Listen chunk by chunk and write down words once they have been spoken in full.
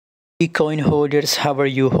Coin holders, how are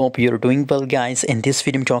you? Hope you're doing well, guys. In this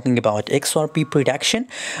video I'm talking about XRP prediction,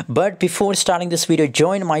 but before starting this video,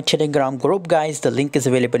 join my Telegram group, guys. The link is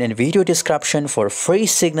available in video description for free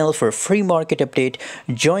signal, for free market update.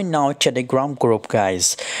 Join now Telegram group,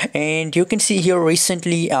 guys. And you can see here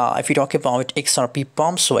recently, if you talk about XRP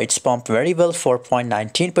pump, so it's pumped very well,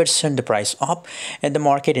 4.19%, the price up, and the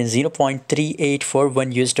market in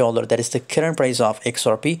 0.3841 US dollar. That is the current price of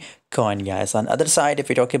XRP coin, guys. On the other side, if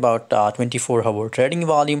we talk about 24-hour trading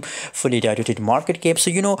volume, fully diluted market cap,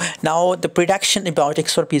 so now the prediction about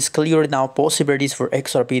XRP is clear. Now possibilities for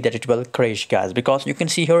XRP that it will crash, guys, because you can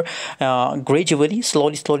see here gradually,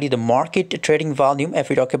 slowly the market trading volume, if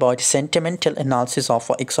we talk about sentimental analysis of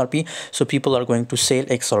XRP, so people are going to sell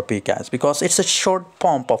XRP, guys, because it's a short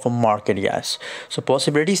pump of a market, guys. So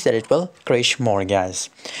possibilities that it will crash more, guys.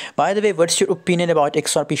 By the way, what's your opinion about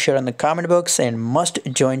XRP? Share in the comment box, and must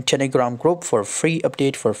join Telegram group for free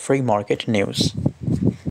update, for free market news.